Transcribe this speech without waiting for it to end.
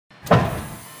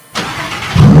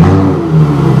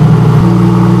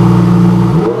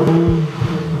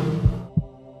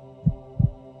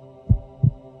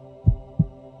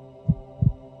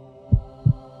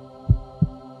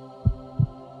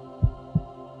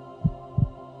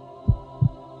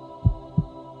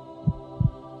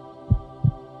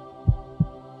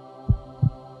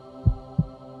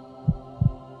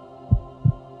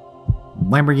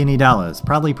Lamborghini Dallas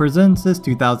proudly presents this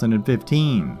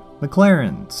 2015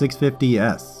 McLaren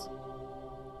 650S.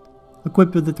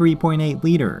 Equipped with a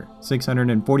 3.8-liter,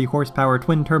 640 horsepower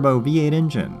twin-turbo V8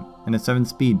 engine and a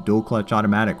 7-speed dual-clutch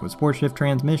automatic with sport-shift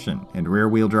transmission and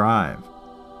rear-wheel drive.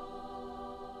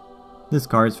 This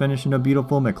car is finished in a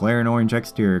beautiful McLaren Orange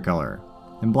exterior color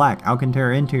and Black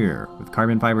Alcantara interior with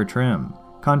carbon fiber trim,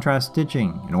 contrast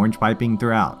stitching, and orange piping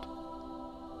throughout.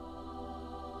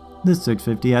 This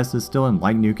 650S is still in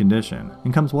like new condition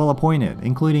and comes well appointed,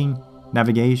 including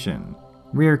navigation,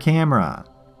 rear camera,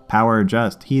 power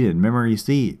adjust heated memory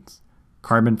seats,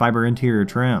 carbon fiber interior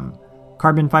trim,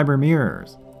 carbon fiber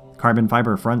mirrors, carbon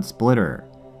fiber front splitter,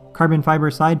 carbon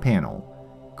fiber side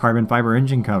panel, carbon fiber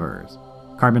engine covers,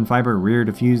 carbon fiber rear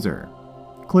diffuser,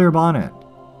 clear bonnet,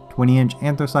 20-inch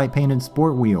anthracite painted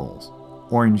sport wheels,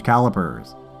 orange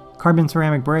calipers, carbon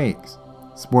ceramic brakes,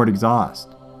 sport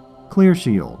exhaust, clear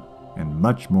shield, and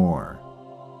much more.